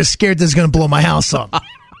 I'm just scared this is going to blow my house up.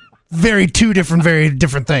 Very different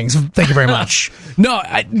things. Thank you very much. No,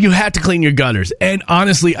 you have to clean your gutters. And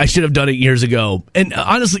honestly, I should have done it years ago. And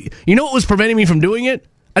honestly, you know what was preventing me from doing it?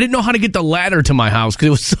 I didn't know how to get the ladder to my house because it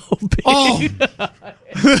was so big. Oh.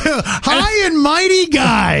 High and mighty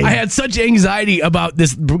guy. I had such anxiety about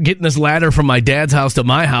getting this ladder from my dad's house to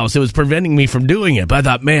my house. It was preventing me from doing it. But I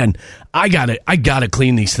thought, man, I gotta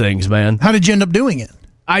clean these things, man. How did you end up doing it?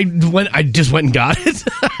 I just went and got it.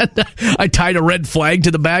 I tied a red flag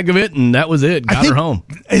to the back of it, and that was it. Got her home.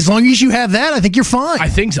 As long as you have that, I think you're fine. I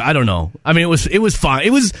think so. I don't know. I mean, it was fine.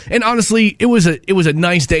 And honestly, it was a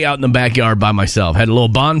nice day out in the backyard by myself. Had a little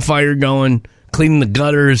bonfire going, cleaning the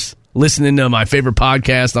gutters, listening to my favorite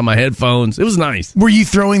podcast on my headphones. It was nice. Were you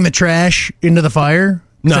throwing the trash into the fire?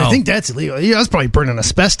 No, I think that's illegal. Yeah, that's probably burning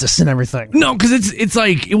asbestos and everything. No, because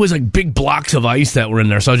it was like big blocks of ice that were in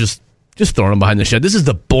there. So I just throwing them behind the shed. This is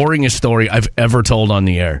the boringest story I've ever told on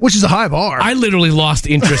the air. Which is a high bar. I literally lost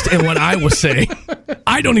interest in what I was saying.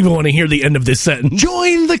 I don't even want to hear the end of this sentence.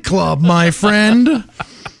 Join the club, my friend.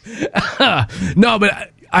 No,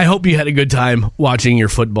 but I hope you had a good time watching your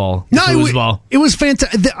football. It was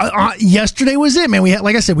fantastic. Yesterday was it, man. We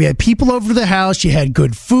had people over to the house. You had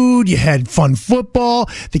good food. You had fun football.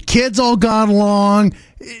 The kids all got along.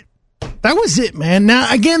 That was it, man.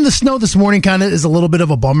 Now, again, the snow this morning kind of is a little bit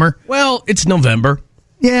of a bummer. Well, it's November.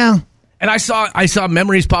 Yeah. And I saw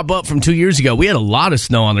memories pop up from 2 years ago. We had a lot of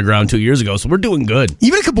snow on the ground 2 years ago, so we're doing good.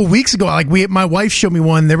 Even a couple weeks ago, my wife showed me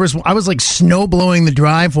one. I was like snow blowing the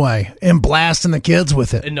driveway and blasting the kids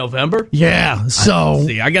with it. In November? Yeah. So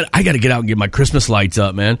I got to get out and get my Christmas lights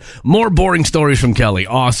up, man. More boring stories from Kelly.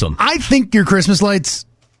 Awesome. I think your Christmas lights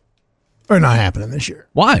are not happening this year.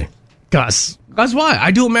 Why? Because why?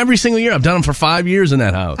 I do them every single year. I've done them for 5 years in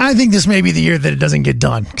that house. I think this may be the year that it doesn't get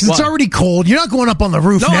done. Because it's already cold. You're not going up on the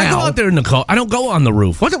roof now. I go out there in the cold. I don't go on the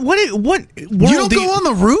roof. What you don't go on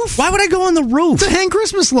the roof? Why would I go on the roof? To hang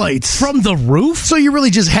Christmas lights. From the roof? So you really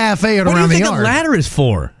just half-a it around the yard. What do you think the ladder is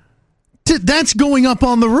for? That's going up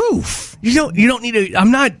on the roof. You don't need to...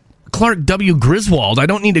 I'm not Clark W. Griswold. I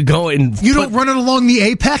don't need to go and... You don't run it along the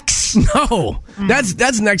apex? No.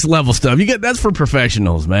 That's next level stuff. That's for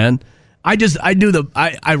professionals, man.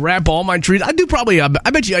 I wrap all my trees. I do probably, I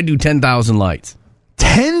bet you I do 10,000 lights.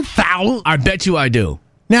 10,000? I bet you I do.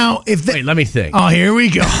 Now, wait, let me think. Oh, here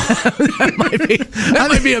we go. that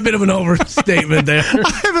might be a bit of an overstatement there.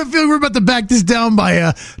 I have a feeling we're about to back this down by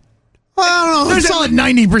I don't know, there's solid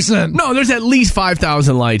 90%. No, there's at least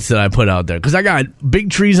 5,000 lights that I put out there because I got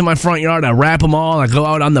big trees in my front yard. I wrap them all. I go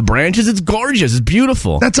out on the branches. It's gorgeous. It's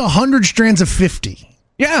beautiful. That's 100 strands of 50.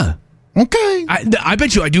 Yeah. Okay. I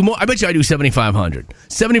bet you I do more. I bet you I do 7,500.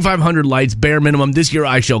 7,500 lights, bare minimum. This year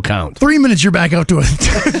I shall count. 3 minutes, you're back up to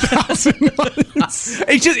 10,000 lights.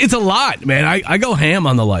 It's a lot, man. I go ham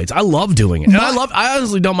on the lights. I love doing it. And I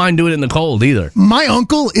honestly don't mind doing it in the cold either. My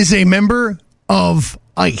uncle is a member of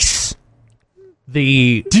ICE. Do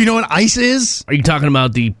you know what ICE is? Are you talking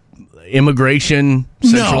about the immigration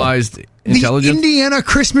centralized intelligence? The Indiana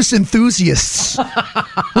Christmas Enthusiasts.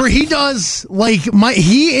 Where he does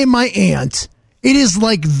he and my aunt, it is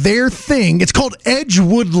like their thing. It's called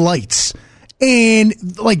Edgewood Lights. And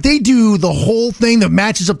they do the whole thing that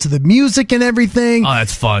matches up to the music and everything. Oh,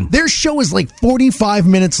 that's fun. Their show is 45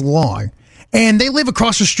 minutes long. And they live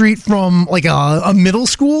across the street from a middle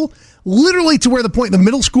school. literally to where the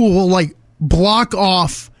middle school will like block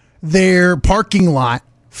off their parking lot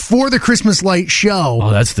for the Christmas light show. Oh,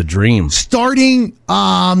 that's the dream. Starting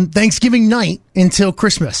Thanksgiving night until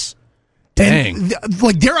Christmas. Dang. And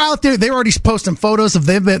they're out there. They're already posting photos of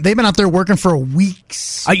they've been out there working for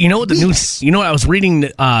weeks. You know what the news? You know what I was reading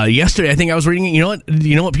yesterday? I think I was reading it.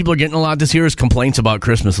 You know what people are getting a lot this year is complaints about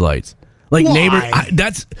Christmas lights. Like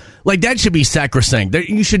that should be sacrosanct.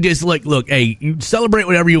 You should just look, hey, you celebrate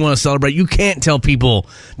whatever you want to celebrate. You can't tell people.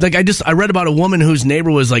 Like I read about a woman whose neighbor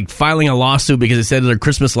was like filing a lawsuit because it said their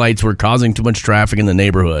Christmas lights were causing too much traffic in the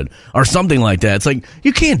neighborhood or something like that. It's like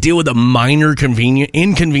you can't deal with a minor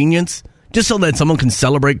inconvenience just so that someone can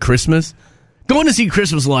celebrate Christmas. Going to see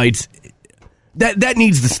Christmas lights. That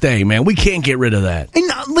needs to stay, man. We can't get rid of that. And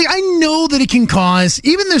I know that it can cause,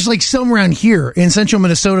 even there's like some around here in central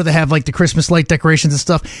Minnesota that have like the Christmas light decorations and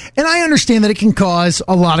stuff. And I understand that it can cause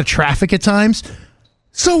a lot of traffic at times.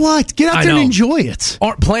 So what? Get out there and enjoy it.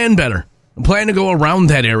 Or plan better. Plan to go around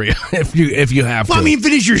that area if you have to. Well, I mean, if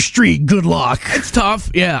it is your street, good luck. It's tough,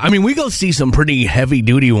 yeah. I mean, we go see some pretty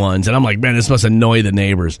heavy-duty ones, and I'm like, man, this must annoy the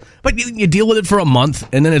neighbors. But you deal with it for a month,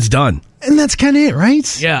 and then it's done. And that's kind of it,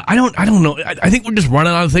 right? Yeah, I don't know. I think we're just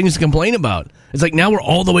running out of things to complain about. It's like now we're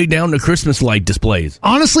all the way down to Christmas light displays.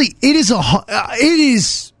 Honestly, it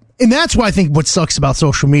is. And that's why I think what sucks about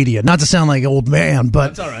social media, not to sound like an old man, but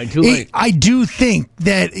that's all right, too late. I do think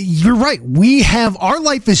that you're right. Our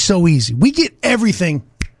life is so easy. We get everything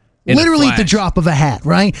literally at the drop of a hat,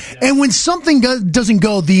 right? Yeah. And when something doesn't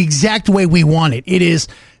go the exact way we want it, it is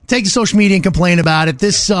take to social media and complain about it.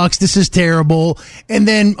 This sucks. This is terrible. And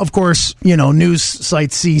then, of course, news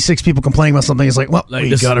sites see 6 people complaining about something. It's like, well, we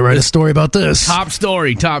got to write a story about this. Top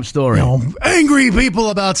story. Angry people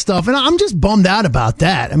about stuff. And I'm just bummed out about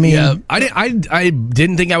that. I mean, yeah, I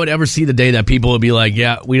didn't think I would ever see the day that people would be like,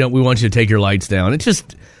 yeah, we want you to take your lights down. It's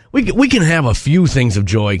just, we can have a few things of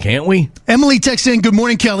joy, can't we? Emily texts in, good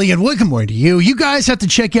morning, Kelly, and good morning to you. You guys have to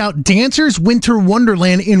check out Dancer's Winter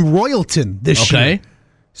Wonderland in Royalton this year. Okay.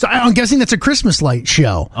 So I'm guessing that's a Christmas light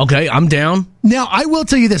show. Okay, I'm down. Now, I will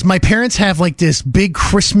tell you this. My parents have like this big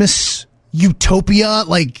Christmas utopia,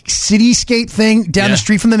 like cityscape thing down the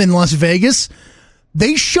street from them in Las Vegas.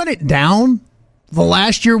 They shut it down the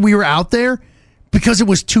last year we were out there because it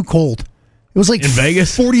was too cold. It was like in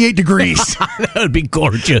Vegas? 48 degrees. That would be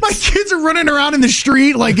gorgeous. My kids are running around in the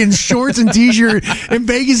street like in shorts and t-shirt, and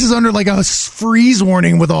Vegas is under like a freeze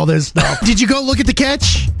warning with all this stuff. Did you go look at the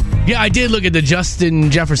catch? Yeah, I did look at the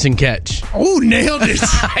Justin Jefferson catch. Oh, nailed it.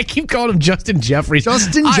 I keep calling him Justin Jeffries.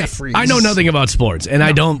 Jeffries. I know nothing about sports, and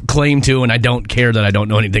I don't claim to, and I don't care that I don't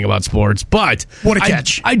know anything about sports, but what a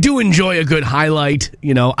catch. I do enjoy a good highlight.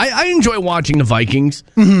 I enjoy watching the Vikings.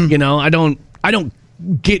 Mm-hmm. I don't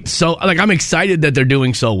get so, like, I'm excited that they're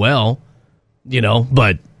doing so well,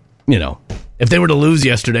 but, if they were to lose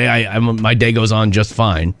yesterday, my day goes on just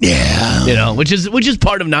fine. Yeah. Which is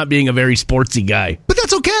part of not being a very sportsy guy. But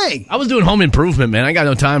that's okay. I was doing home improvement, man. I got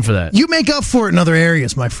no time for that. You make up for it in other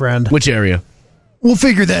areas, my friend. Which area? We'll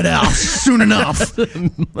figure that out soon enough.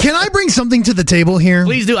 Can I bring something to the table here?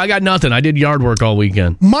 Please do. I got nothing. I did yard work all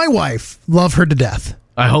weekend. My wife, love her to death.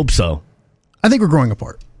 I hope so. I think we're growing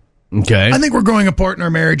apart. Okay. I think we're growing apart in our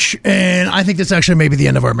marriage, and I think this actually may be the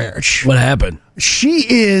end of our marriage. What happened? She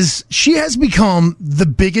has become the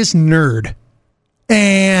biggest nerd,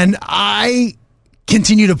 and I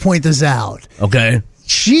continue to point this out. Okay.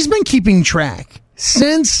 She's been keeping track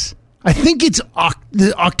since, I think it's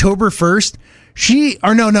October 1st.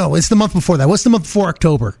 No, it's the month before that. What's the month before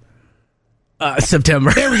October?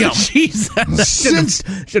 September. There we go. Shouldn't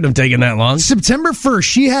have taken that long. September 1st,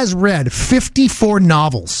 she has read 54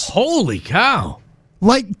 novels. Holy cow.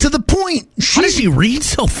 Like, to the point. How does she read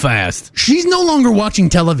so fast? She's no longer watching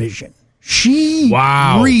television. She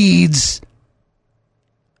reads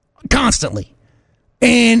constantly.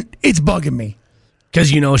 And it's bugging me. Because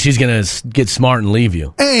she's going to get smart and leave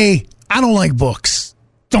you. A, I don't like books.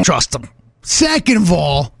 Don't trust them. Second of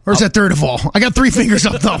all, or is that third of all? I got 3 fingers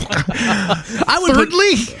up, though.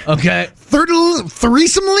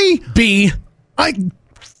 Threesomely? B.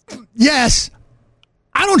 Yes.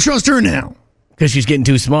 I don't trust her now. Because she's getting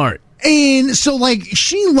too smart. And so, like,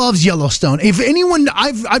 she loves Yellowstone. If anyone,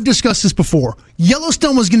 I've discussed this before.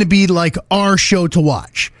 Yellowstone was going to be, like, our show to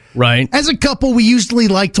watch. Right. As a couple, we usually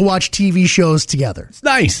like to watch TV shows together. It's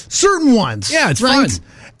nice. Certain ones. Yeah, it's right? fun.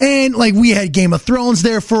 And, like, we had Game of Thrones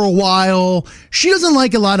there for a while. She doesn't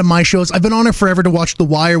like a lot of my shows. I've been on her forever to watch The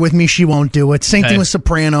Wire with me. She won't do it. Same thing with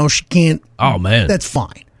Sopranos. She can't. Oh, man. That's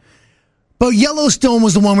fine. But Yellowstone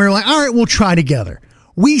was the one we were like, all right, we'll try together.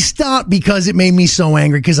 We stopped because it made me so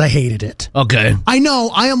angry because I hated it. Okay. I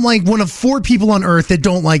know I am like one of 4 people on earth that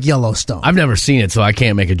don't like Yellowstone. I've never seen it, so I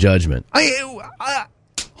can't make a judgment.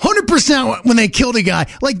 100% when they killed a guy.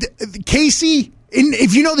 Like Casey,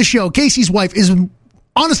 if you know the show, Casey's wife is,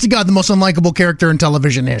 honest to God, the most unlikable character in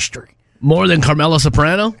television history. More than Carmela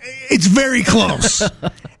Soprano? It's very close.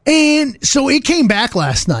 And so it came back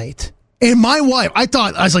last night. And my wife, I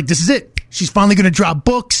was like, this is it. She's finally going to drop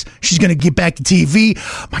books. She's going to get back to TV.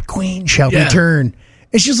 My queen shall return.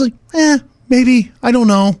 And she's like, maybe. I don't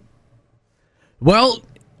know. Well,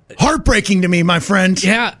 heartbreaking to me, my friend.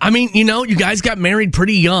 Yeah. I mean, you guys got married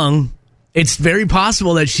pretty young. It's very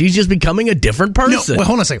possible that she's just becoming a different person. No, wait,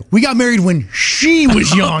 hold on a second. We got married when she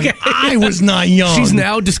was young. Okay. I was not young. She's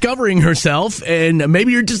now discovering herself, and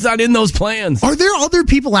maybe you're just not in those plans. Are there other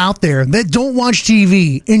people out there that don't watch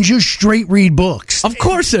TV and just straight read books? Of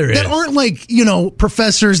course there is. That aren't like,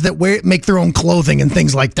 professors that make their own clothing and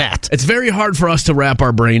things like that. It's very hard for us to wrap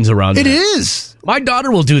our brains around it. It is. My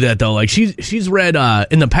daughter will do that, though. Like, she's read,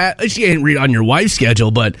 in the past, she ain't read on your wife's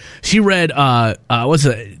schedule, but she read,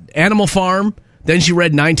 Animal Farm, then she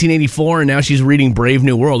read 1984, and now she's reading Brave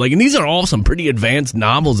New World. Like, and these are all some pretty advanced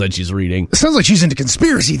novels that she's reading. It sounds like she's into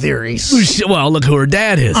conspiracy theories. Well, look who her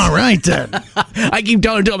dad is. All right, then. I keep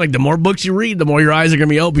telling her, like, the more books you read, the more your eyes are going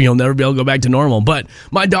to be open. You'll never be able to go back to normal. But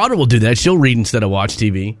my daughter will do that. She'll read instead of watch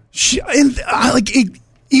TV.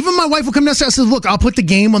 Even my wife will come downstairs and say, look, I'll put the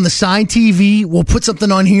game on the side TV. We'll put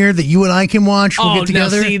something on here that you and I can watch. We'll get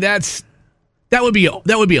together. Now, see, that would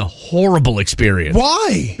be a horrible experience.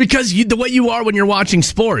 Why? Because the way you are when you're watching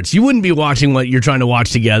sports, you wouldn't be watching what you're trying to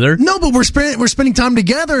watch together. No, but we're spending time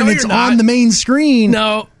together, and it's on the main screen.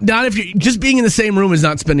 No, not if you just being in the same room is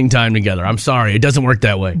not spending time together. I'm sorry, it doesn't work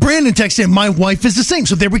that way. Brandon texted in, my wife is the same,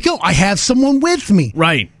 so there we go. I have someone with me.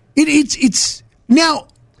 Right. It's now.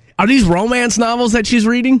 Are these romance novels that she's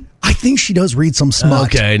reading? I think she does read some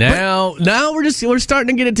smut. Okay, now we're starting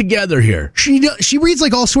to get it together here. She reads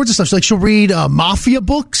like all sorts of stuff. She'll read mafia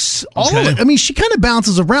books, all of it. I mean, she kind of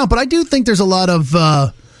bounces around, but I do think there's a lot of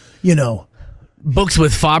books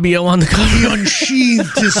with Fabio on the cover. He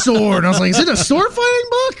unsheathed his sword. And I was like, is it a sword fighting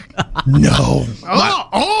book? No.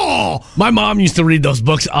 My mom used to read those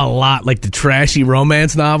books a lot, like the trashy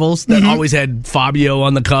romance novels that always had Fabio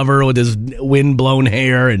on the cover with his wind-blown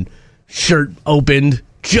hair and shirt opened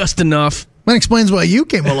just enough. That explains why you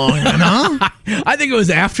came along, huh? I think it was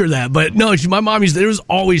after that, but no, my mom there was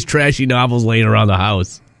always trashy novels laying around the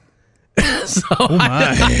house. So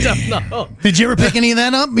I don't know. Did you ever pick any of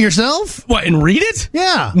that up yourself? What, and read it?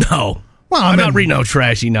 Yeah. No. Well, I'm not reading no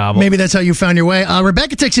trashy novel. Maybe that's how you found your way.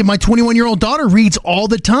 Rebecca texted, my 21-year-old daughter reads all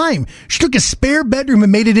the time. She took a spare bedroom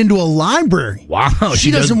and made it into a library. Wow. She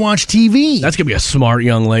doesn't watch TV. That's going to be a smart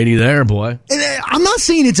young lady there, boy. And I'm not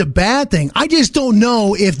saying it's a bad thing. I just don't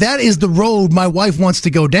know if that is the road my wife wants to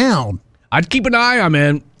go down. I'd keep an eye on,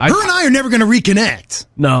 man. Her and I are never going to reconnect.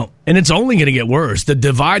 No, and it's only going to get worse. The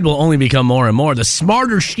divide will only become more and more. The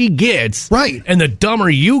smarter she gets, right, and the dumber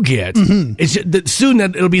you get, soon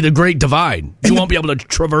it'll be the great divide. You won't be able to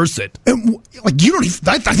traverse it. Like you don't.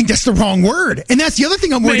 I think that's the wrong word. And that's the other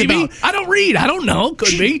thing I'm worried about. I don't read. I don't know.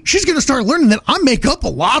 Could be. She's going to start learning that I make up a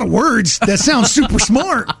lot of words that sound super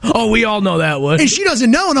smart. Oh, we all know that one. And she doesn't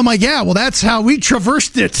know. And I'm like, yeah, well, that's how we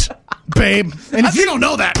traversed it, babe. And if you don't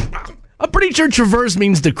know that. I'm pretty sure traverse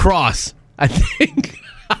means to cross. I think.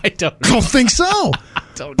 I don't think so. I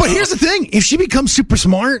don't know. But here's the thing. If she becomes super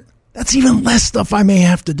smart, that's even less stuff I may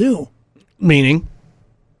have to do. Meaning?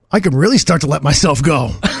 I could really start to let myself go.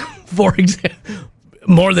 For example,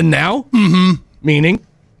 more than now? Mm-hmm. Meaning?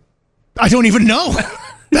 I don't even know.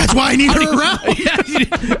 That's why I need her around.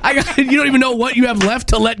 You don't even know what you have left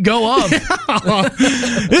to let go of.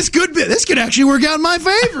 This could actually work out in my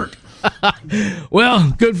favor.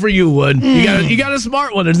 Well, good for you, Wood. You got a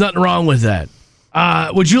smart one. There's nothing wrong with that.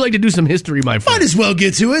 Would you like to do some history, my friend? Might as well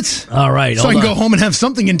get to it. All right. So I can go home and have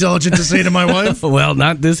something intelligent to say to my wife. Well,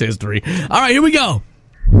 not this history. All right, here we go.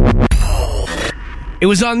 It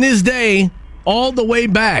was on this day all the way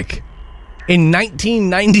back in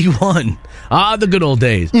 1991. The good old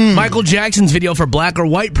days. Michael Jackson's video for Black or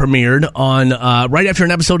White premiered on right after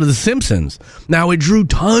an episode of The Simpsons. Now, it drew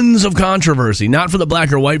tons of controversy, not for the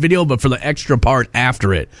Black or White video, but for the extra part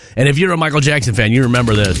after it. And if you're a Michael Jackson fan, you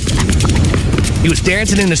remember this. He was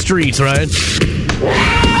dancing in the streets, right?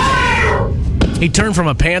 He turned from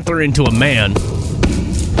a panther into a man.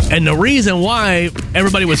 And the reason why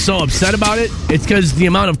everybody was so upset about it, it's because the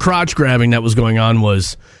amount of crotch grabbing that was going on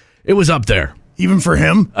was up there. Even for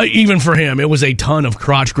him? Even for him. It was a ton of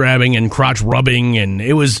crotch grabbing and crotch rubbing, and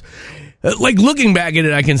it was Like, looking back at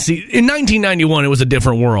it, I can see in 1991 it was a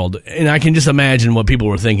different world, and I can just imagine what people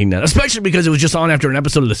were thinking then, especially because it was just on after an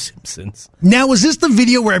episode of The Simpsons. Now, was this the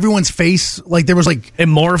video where everyone's face, like there was like it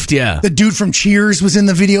morphed? Yeah, the dude from Cheers was in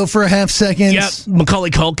the video for a half second. Yep,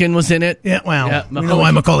 Macaulay Culkin was in it. Yeah, wow. Yeah, you know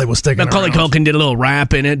why Macaulay was sticking Macaulay around. Culkin did a little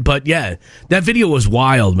rap in it, but yeah, that video was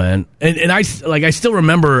wild, man. And I still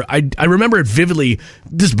remember. I remember it vividly.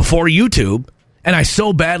 This is before YouTube. And I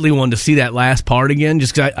so badly wanted to see that last part again,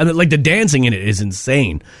 just because I mean, like the dancing in it is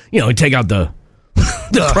insane. You know, you take out the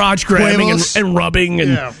crotch grabbing and rubbing,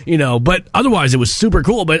 and but otherwise it was super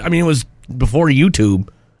cool. But I mean, it was before YouTube.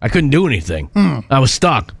 I couldn't do anything. I was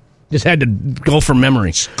stuck. Just had to go from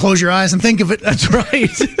memory. Close your eyes and think of it. That's right.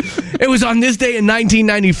 It was on this day in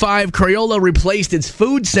 1995, Crayola replaced its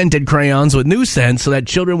food-scented crayons with new scents so that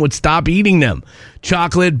children would stop eating them.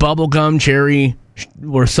 Chocolate, bubblegum, cherry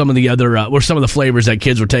were some of the flavors that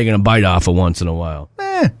kids were taking a bite off of once in a while.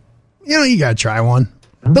 You gotta try one.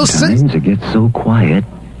 Sometimes it gets so quiet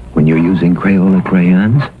when you're using Crayola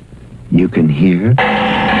crayons, you can hear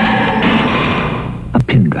a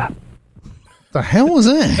pin drop. The hell was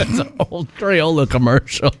that? That's an old Crayola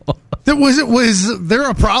commercial. Was there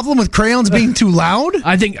a problem with crayons being too loud?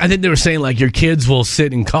 I think they were saying like your kids will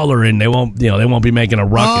sit and color and they won't be making a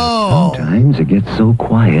ruckus. Oh. Sometimes it gets so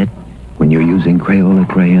quiet when you're using Crayola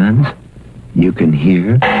crayons, you can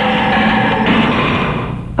hear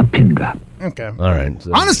a pin drop. Okay. All right.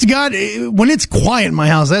 So. Honest to God, when it's quiet in my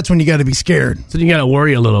house, that's when you got to be scared. So you got to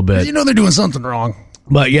worry a little bit. You know they're doing something wrong.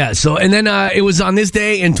 But yeah, so, and then it was on this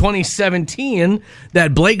day in 2017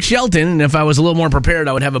 that Blake Shelton, and if I was a little more prepared,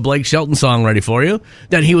 I would have a Blake Shelton song ready for you,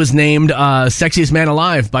 that he was named Sexiest Man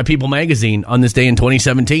Alive by People Magazine on this day in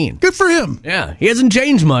 2017. Good for him. Yeah, he hasn't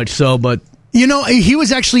changed much, but... You know, he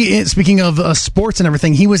was actually, speaking of sports and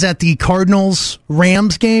everything, he was at the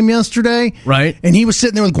Cardinals-Rams game yesterday. Right. And he was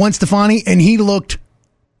sitting there with Gwen Stefani, and he looked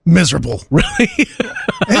miserable. Really?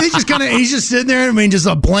 And he's just sitting there, I mean, just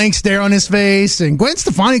a blank stare on his face. And Gwen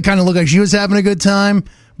Stefani kind of looked like she was having a good time.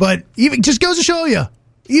 But even just goes to show you,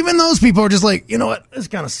 even those people are just like, you know what, this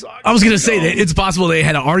kind of sucks. I was going to say that it's possible they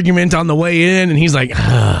had an argument on the way in, and he's like,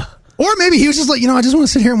 ugh. Or maybe he was just like, I just want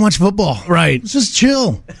to sit here and watch football. Right. Let's just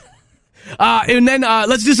chill. And then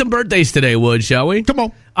let's do some birthdays today, Wood, shall we?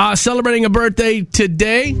 Come on. Celebrating a birthday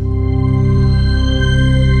today.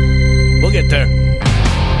 We'll get there.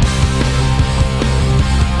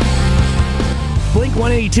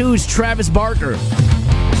 Blink-182's Travis Barker.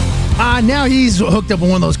 Now he's hooked up with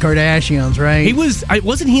one of those Kardashians, right? He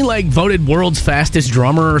wasn't he like voted world's fastest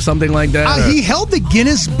drummer or something like that? He held the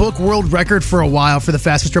Guinness Book World Record for a while for the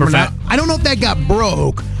fastest drummer. Now, I don't know if that got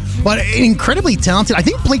broke. But incredibly talented. I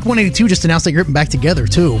think Blink-182 just announced they're getting back together,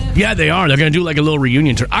 too. Yeah, they are. They're going to do like a little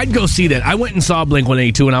reunion tour. I'd go see that. I went and saw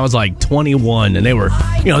Blink-182 when I was like 21, and they were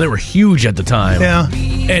huge at the time. Yeah.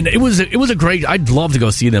 And it was a great, I'd love to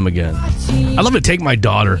go see them again. I'd love to take my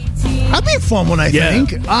daughter. That'd be a fun one, I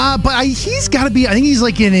think. But he's got to be, I think he's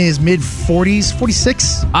like in his mid-40s,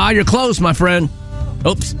 46. You're close, my friend.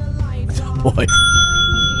 Oops. Boy.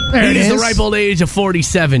 He's the ripe old age of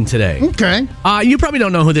 47 today. Okay. You probably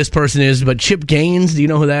don't know who this person is, but Chip Gaines, do you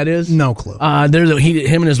know who that is? No clue.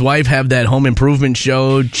 Him and his wife have that home improvement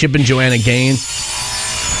show, Chip and Joanna Gaines.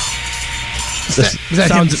 Is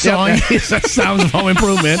that him song? That sounds of Home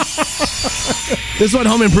Improvement. This is what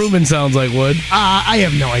Home Improvement sounds like, Wood. I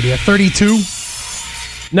have no idea. 32?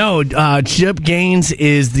 No, Chip Gaines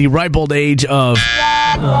is the ripe old age of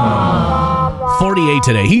 48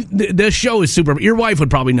 today. The show is super. Your wife would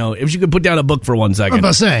probably know. If she could put down a book for 1 second, I'm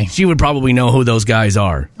about to say. She would probably know who those guys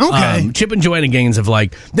are. Okay. Chip and Joanna Gaines have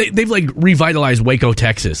they've revitalized Waco,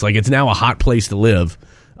 Texas. Like, it's now a hot place to live.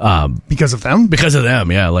 Because of them? Because of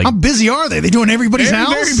them, yeah. Like, how busy are they? They doing everybody's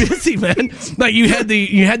house? Very busy, man. Like, you had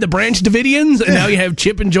the Branch Davidians, and now you have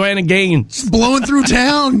Chip and Joanna Gaines just blowing through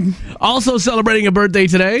town. Also celebrating a birthday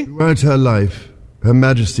today. Throughout her life, Her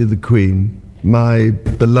Majesty the Queen, my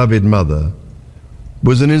beloved mother,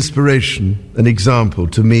 was an inspiration, an example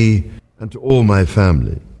to me and to all my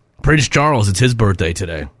family. Prince Charles, it's his birthday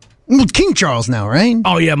today. Well, King Charles now, right?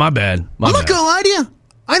 Oh, yeah, my bad. I'm not going to lie to you.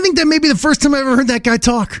 I think that may be the first time I ever heard that guy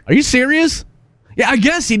talk. Are you serious? Yeah, I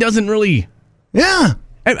guess he doesn't really... Yeah.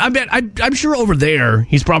 I bet. I'm sure over there,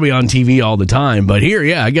 he's probably on TV all the time. But here,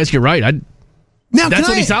 yeah, I guess you're right. That's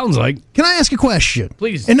what he sounds like. Can I ask a question?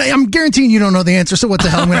 Please. And I'm guaranteeing you don't know the answer, so what the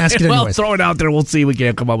hell? I'm going to ask it anyways. Well, throw it out there. We'll see if we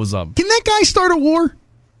can't come up with something. Can that guy start a war?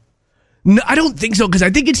 No, I don't think so, because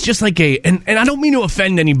I think it's just like and I don't mean to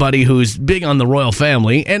offend anybody who's big on the royal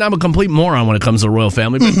family, and I'm a complete moron when it comes to the royal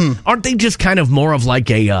family, but aren't they just kind of more of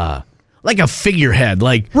like a like a figurehead.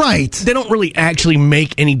 Like, right. They don't really actually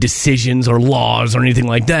make any decisions or laws or anything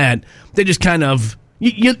like that. They just kind of...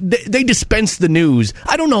 they dispense the news.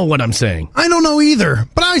 I don't know what I'm saying. I don't know either.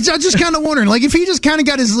 But I was just kind of wondering, like, if he just kind of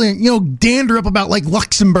got his, dander up about, like,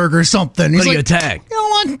 Luxembourg or something. He's like, attack. You know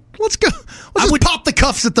what? Let's go. Let's just pop the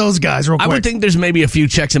cuffs at those guys real quick. I would think there's maybe a few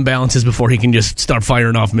checks and balances before he can just start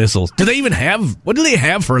firing off missiles. Do they even have... What do they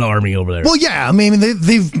have for an army over there? Well, yeah. I mean,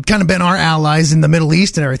 they've kind of been our allies in the Middle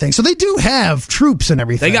East and everything. So they do have troops and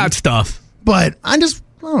everything. They got stuff. But I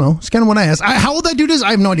don't know. It's kind of what I asked. How old that dude is?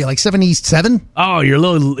 I have no idea. Like 77? Oh,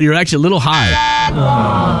 you're actually a little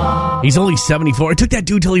high. He's only 74. It took that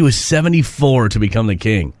dude till he was 74 to become the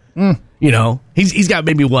king. You know, he's got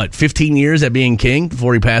maybe 15 years at being king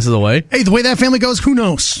before he passes away. Hey, the way that family goes, who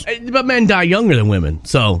knows? But men die younger than women.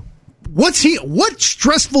 So what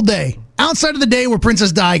stressful day outside of the day where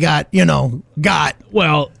Princess Di got?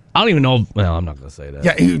 Well, I don't even know. Well, I'm not going to say that.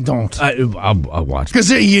 Yeah, you don't. I'll watch.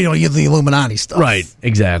 Because, you're the Illuminati stuff. Right,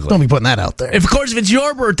 exactly. Don't be putting that out there. Of course, if it's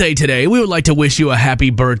your birthday today, we would like to wish you a happy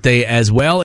birthday as well.